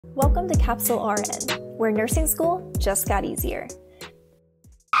Welcome to Capsule RN, where nursing school just got easier.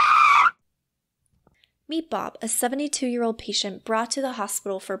 Meet Bob, a 72-year-old patient brought to the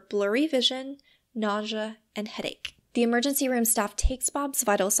hospital for blurry vision, nausea, and headache. The emergency room staff takes Bob's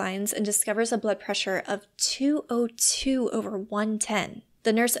vital signs and discovers a blood pressure of 202/110.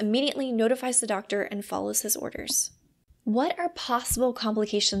 The nurse immediately notifies the doctor and follows his orders. What are possible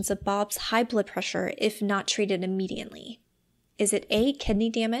complications of Bob's high blood pressure if not treated immediately? Is it A, kidney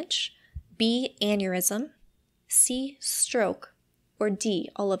damage, B, aneurysm, C, stroke, or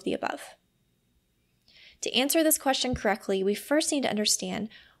D, all of the above? To answer this question correctly, we first need to understand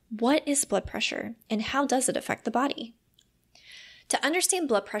what is blood pressure and how does it affect the body? To understand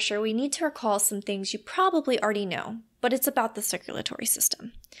blood pressure, we need to recall some things you probably already know, but it's about the circulatory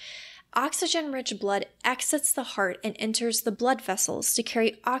system. Oxygen-rich blood exits the heart and enters the blood vessels to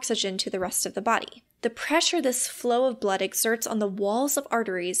carry oxygen to the rest of the body. The pressure this flow of blood exerts on the walls of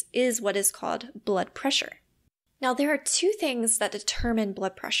arteries is what is called blood pressure. Now, there are two things that determine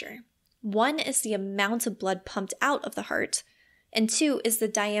blood pressure. One is the amount of blood pumped out of the heart, and two is the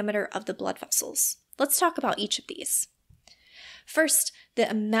diameter of the blood vessels. Let's talk about each of these. First, the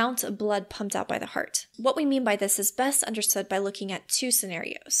amount of blood pumped out by the heart. What we mean by this is best understood by looking at two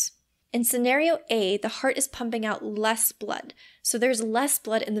scenarios. In scenario A, the heart is pumping out less blood, so there's less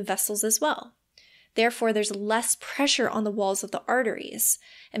blood in the vessels as well. Therefore, there's less pressure on the walls of the arteries,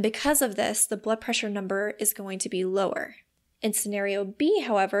 and because of this, the blood pressure number is going to be lower. In scenario B,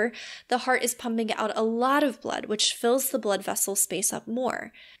 however, the heart is pumping out a lot of blood, which fills the blood vessel space up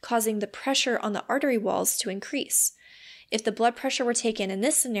more, causing the pressure on the artery walls to increase. If the blood pressure were taken in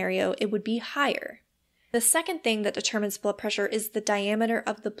this scenario, it would be higher. The second thing that determines blood pressure is the diameter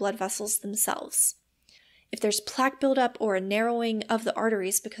of the blood vessels themselves. If there's plaque buildup or a narrowing of the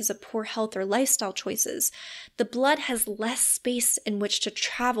arteries because of poor health or lifestyle choices, the blood has less space in which to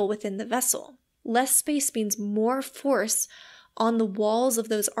travel within the vessel. Less space means more force on the walls of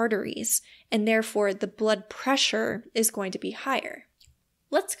those arteries, and therefore the blood pressure is going to be higher.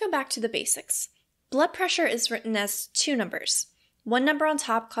 Let's go back to the basics. Blood pressure is written as two numbers. One number on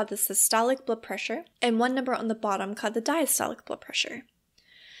top called the systolic blood pressure, and one number on the bottom called the diastolic blood pressure.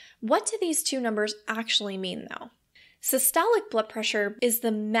 What do these two numbers actually mean, though? Systolic blood pressure is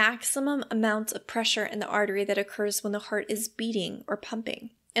the maximum amount of pressure in the artery that occurs when the heart is beating or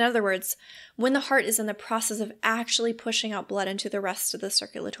pumping. In other words, when the heart is in the process of actually pushing out blood into the rest of the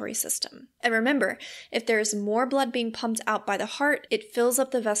circulatory system. And remember, if there is more blood being pumped out by the heart, it fills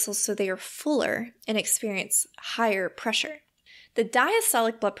up the vessels so they are fuller and experience higher pressure. The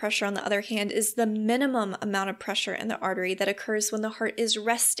diastolic blood pressure, on the other hand, is the minimum amount of pressure in the artery that occurs when the heart is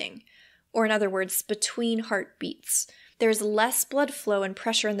resting, or in other words, between heartbeats. There's less blood flow and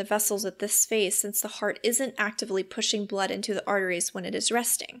pressure in the vessels at this phase since the heart isn't actively pushing blood into the arteries when it is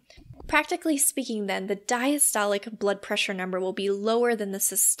resting. Practically speaking then, the diastolic blood pressure number will be lower than the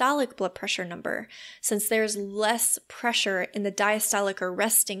systolic blood pressure number since there's less pressure in the diastolic or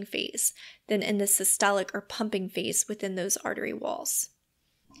resting phase than in the systolic or pumping phase within those artery walls.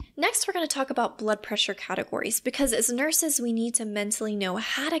 Next, we're going to talk about blood pressure categories because as nurses, we need to mentally know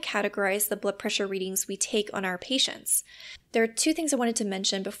how to categorize the blood pressure readings we take on our patients. There are two things I wanted to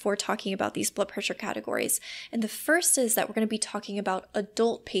mention before talking about these blood pressure categories. And the first is that we're going to be talking about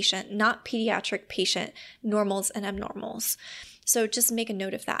adult patient, not pediatric patient, normals and abnormals. So just make a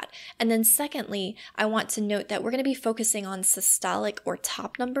note of that. And then secondly, I want to note that we're going to be focusing on systolic or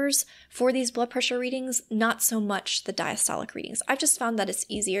top numbers for these blood pressure readings, not so much the diastolic readings. I've just found that it's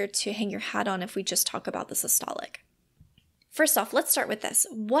easier to hang your hat on if we just talk about the systolic. First off, let's start with this.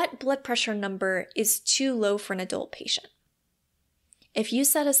 What blood pressure number is too low for an adult patient? If you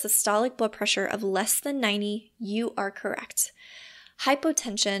set a systolic blood pressure of less than 90, you are correct.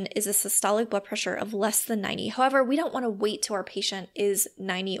 Hypotension is a systolic blood pressure of less than 90. However, we don't want to wait till our patient is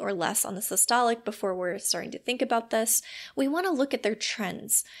 90 or less on the systolic before we're starting to think about this. We want to look at their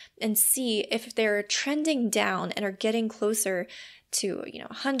trends and see if they're trending down and are getting closer to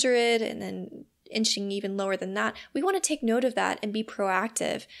 100 and then inching even lower than that. We want to take note of that and be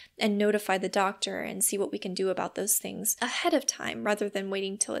proactive and notify the doctor and see what we can do about those things ahead of time rather than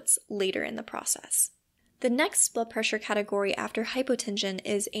waiting till it's later in the process. The next blood pressure category after hypotension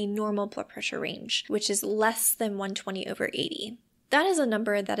is a normal blood pressure range, which is less than 120/80. That is a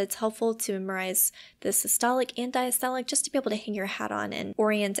number that it's helpful to memorize the systolic and diastolic just to be able to hang your hat on and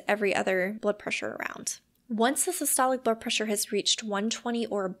orient every other blood pressure around. Once the systolic blood pressure has reached 120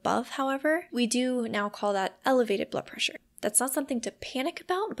 or above, however, we do now call that elevated blood pressure. That's not something to panic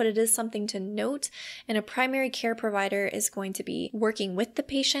about, but it is something to note. And a primary care provider is going to be working with the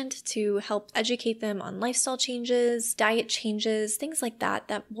patient to help educate them on lifestyle changes, diet changes, things like that,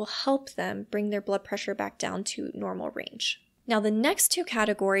 that will help them bring their blood pressure back down to normal range. Now, the next two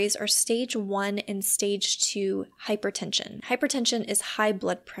categories are stage 1 and stage 2 hypertension. Hypertension is high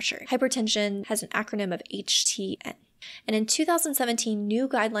blood pressure. Hypertension has an acronym of HTN. And in 2017, new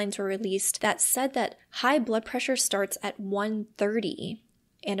guidelines were released that said that high blood pressure starts at 130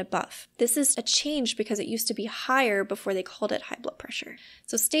 and above. This is a change because it used to be higher before they called it high blood pressure.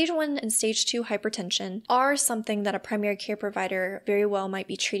 So stage 1 and stage 2 hypertension are something that a primary care provider very well might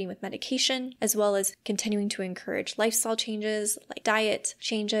be treating with medication, as well as continuing to encourage lifestyle changes like diet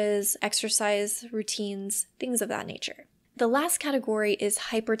changes, exercise routines, things of that nature. The last category is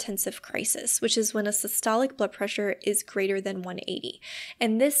hypertensive crisis, which is when a systolic blood pressure is greater than 180.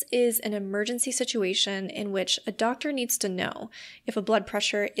 And this is an emergency situation in which a doctor needs to know if a blood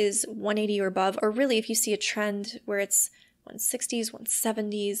pressure is 180 or above, or really if you see a trend where it's 160s,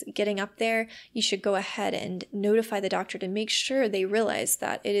 170s, getting up there, you should go ahead and notify the doctor to make sure they realize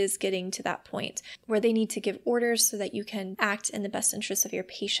that it is getting to that point where they need to give orders so that you can act in the best interest of your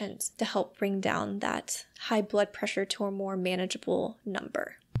patient to help bring down that high blood pressure to a more manageable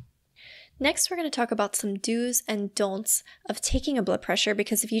number. Next, we're going to talk about some do's and don'ts of taking a blood pressure,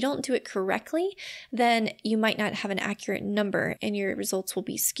 because if you don't do it correctly, then you might not have an accurate number and your results will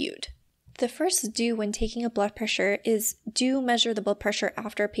be skewed. The first do when taking a blood pressure is do measure the blood pressure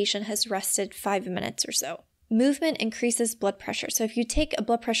after a patient has rested 5 minutes or so. Movement increases blood pressure. So if you take a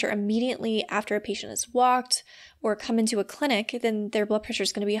blood pressure immediately after a patient has walked or come into a clinic, then their blood pressure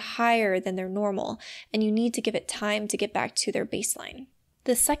is going to be higher than their normal, and you need to give it time to get back to their baseline.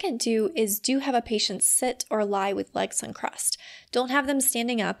 The second do is do have a patient sit or lie with legs uncrossed. Don't have them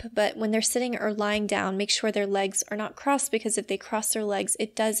standing up, but when they're sitting or lying down, make sure their legs are not crossed, because if they cross their legs,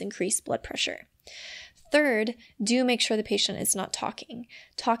 it does increase blood pressure. Third, do make sure the patient is not talking.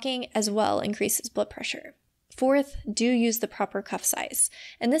 Talking as well increases blood pressure. Fourth, do use the proper cuff size.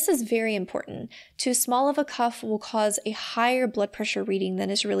 And this is very important. Too small of a cuff will cause a higher blood pressure reading than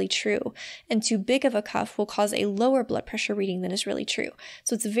is really true, and too big of a cuff will cause a lower blood pressure reading than is really true.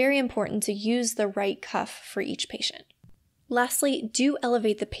 So it's very important to use the right cuff for each patient. Lastly, do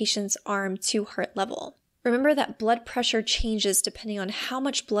elevate the patient's arm to heart level. Remember that blood pressure changes depending on how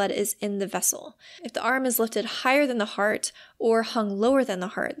much blood is in the vessel. If the arm is lifted higher than the heart or hung lower than the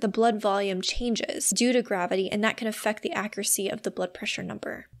heart, the blood volume changes due to gravity, and that can affect the accuracy of the blood pressure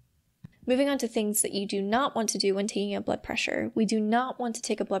number. Moving on to things that you do not want to do when taking a blood pressure. We do not want to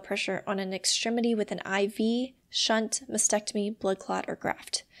take a blood pressure on an extremity with an IV, shunt, mastectomy, blood clot, or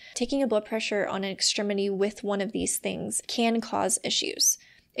graft. Taking a blood pressure on an extremity with one of these things can cause issues,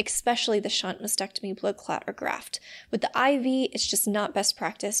 especially the shunt, mastectomy, blood clot, or graft. With the IV, it's just not best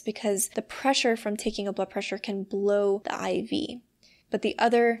practice because the pressure from taking a blood pressure can blow the IV. But the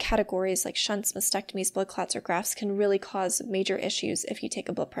other categories like shunts, mastectomies, blood clots, or grafts can really cause major issues if you take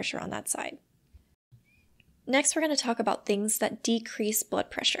a blood pressure on that side. Next, we're going to talk about things that decrease blood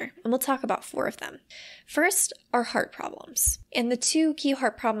pressure, and we'll talk about 4 of them. First are heart problems. And the 2 key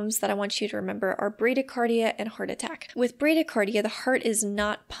heart problems that I want you to remember are bradycardia and heart attack. With bradycardia, the heart is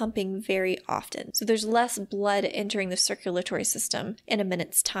not pumping very often, so there's less blood entering the circulatory system in a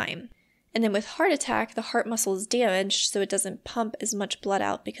minute's time. And then with heart attack, the heart muscle is damaged, so it doesn't pump as much blood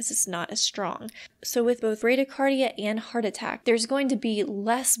out because it's not as strong. So with both bradycardia and heart attack, there's going to be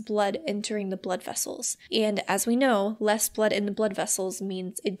less blood entering the blood vessels. And as we know, less blood in the blood vessels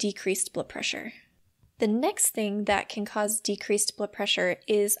means a decreased blood pressure. The next thing that can cause decreased blood pressure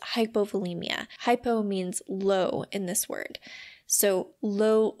is hypovolemia. Hypo means low in this word. So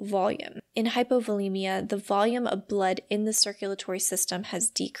low volume. In hypovolemia, the volume of blood in the circulatory system has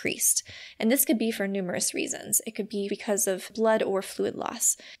decreased. And this could be for numerous reasons. It could be because of blood or fluid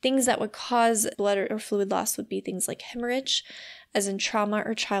loss. Things that would cause blood or fluid loss would be things like hemorrhage, as in trauma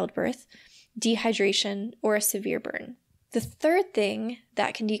or childbirth, dehydration, or a severe burn. The third thing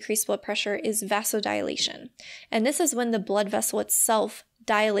that can decrease blood pressure is vasodilation. And this is when the blood vessel itself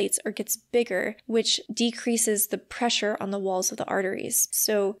dilates or gets bigger, which decreases the pressure on the walls of the arteries.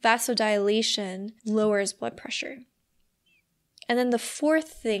 So vasodilation lowers blood pressure. And then the fourth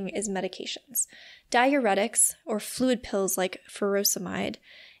thing is medications. Diuretics, or fluid pills like furosemide,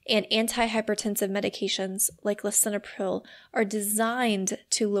 and antihypertensive medications like lisinopril are designed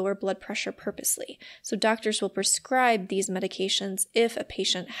to lower blood pressure purposely. So doctors will prescribe these medications if a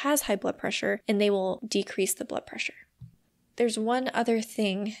patient has high blood pressure, and they will decrease the blood pressure. There's one other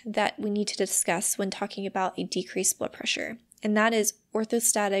thing that we need to discuss when talking about a decreased blood pressure, and that is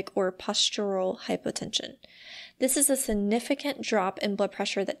orthostatic or postural hypotension. This is a significant drop in blood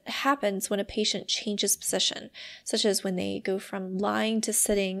pressure that happens when a patient changes position, such as when they go from lying to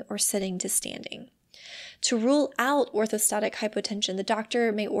sitting or sitting to standing. To rule out orthostatic hypotension, the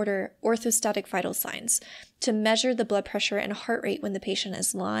doctor may order orthostatic vital signs to measure the blood pressure and heart rate when the patient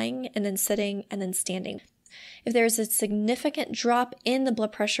is lying and then sitting and then standing. If there is a significant drop in the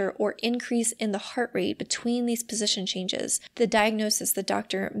blood pressure or increase in the heart rate between these position changes, the diagnosis the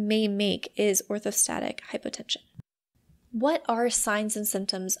doctor may make is orthostatic hypotension. What are signs and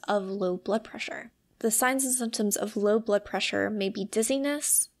symptoms of low blood pressure? The signs and symptoms of low blood pressure may be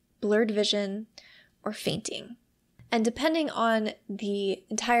dizziness, blurred vision, or fainting. And depending on the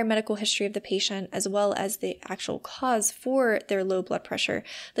entire medical history of the patient, as well as the actual cause for their low blood pressure,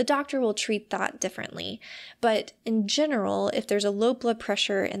 the doctor will treat that differently. But in general, if there's a low blood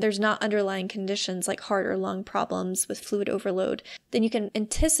pressure and there's not underlying conditions like heart or lung problems with fluid overload, then you can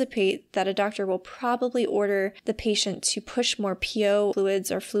anticipate that a doctor will probably order the patient to push more PO fluids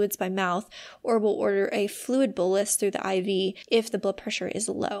or fluids by mouth, or will order a fluid bolus through the IV if the blood pressure is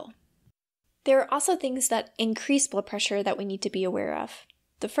low. There are also things that increase blood pressure that we need to be aware of.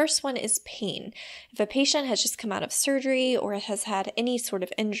 The first one is pain. If a patient has just come out of surgery or has had any sort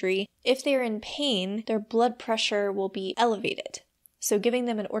of injury, if they're in pain, their blood pressure will be elevated. So giving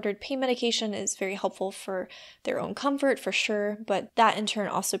them an ordered pain medication is very helpful for their own comfort, for sure, but that in turn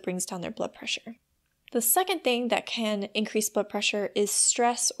also brings down their blood pressure. The second thing that can increase blood pressure is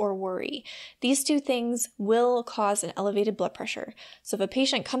stress or worry. These two things will cause an elevated blood pressure. So if a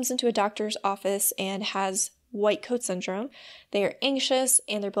patient comes into a doctor's office and has white coat syndrome, they are anxious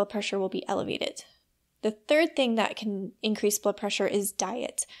and their blood pressure will be elevated. The third thing that can increase blood pressure is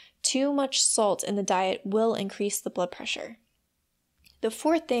diet. Too much salt in the diet will increase the blood pressure. The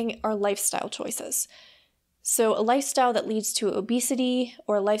fourth thing are lifestyle choices. So a lifestyle that leads to obesity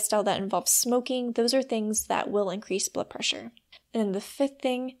or a lifestyle that involves smoking, those are things that will increase blood pressure. And then the fifth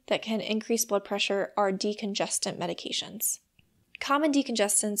thing that can increase blood pressure are decongestant medications. Common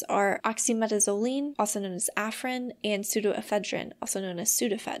decongestants are oxymetazoline, also known as Afrin, and pseudoephedrine, also known as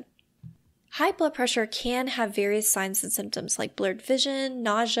Sudafed. High blood pressure can have various signs and symptoms like blurred vision,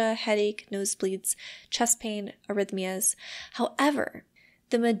 nausea, headache, nosebleeds, chest pain, arrhythmias. However,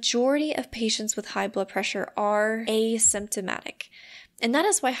 the majority of patients with high blood pressure are asymptomatic, and that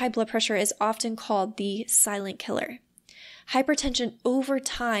is why high blood pressure is often called the silent killer. Hypertension over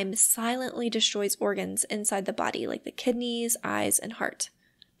time silently destroys organs inside the body like the kidneys, eyes, and heart.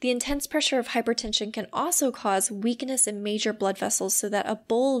 The intense pressure of hypertension can also cause weakness in major blood vessels so that a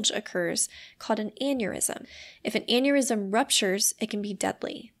bulge occurs called an aneurysm. If an aneurysm ruptures, it can be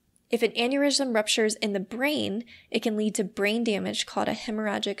deadly. If an aneurysm ruptures in the brain, it can lead to brain damage called a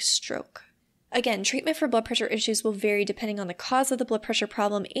hemorrhagic stroke. Again, treatment for blood pressure issues will vary depending on the cause of the blood pressure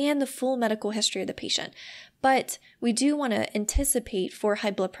problem and the full medical history of the patient. But we do want to anticipate for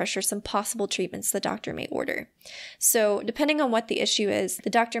high blood pressure some possible treatments the doctor may order. So depending on what the issue is, the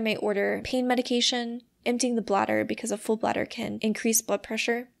doctor may order pain medication, emptying the bladder because a full bladder can increase blood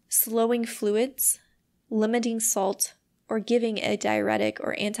pressure, slowing fluids, limiting salt, or giving a diuretic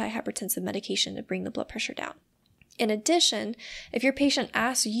or antihypertensive medication to bring the blood pressure down. In addition, if your patient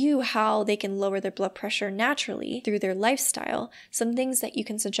asks you how they can lower their blood pressure naturally through their lifestyle, some things that you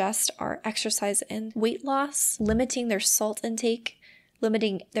can suggest are exercise and weight loss, limiting their salt intake,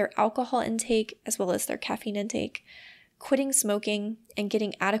 limiting their alcohol intake as well as their caffeine intake, quitting smoking, and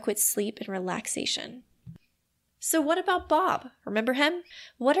getting adequate sleep and relaxation. So what about Bob? Remember him?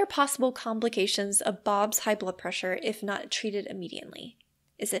 What are possible complications of Bob's high blood pressure if not treated immediately?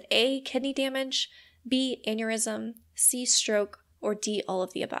 Is it A, kidney damage, B, aneurysm, C, stroke, or D, all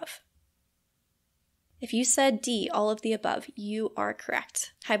of the above? If you said D, all of the above, you are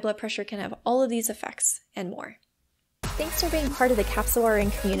correct. High blood pressure can have all of these effects and more. Thanks for being part of the Capsule RN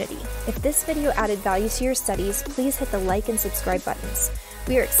community. If this video added value to your studies, please hit the like and subscribe buttons.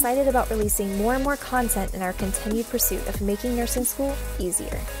 We are excited about releasing more and more content in our continued pursuit of making nursing school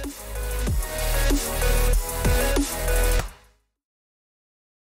easier.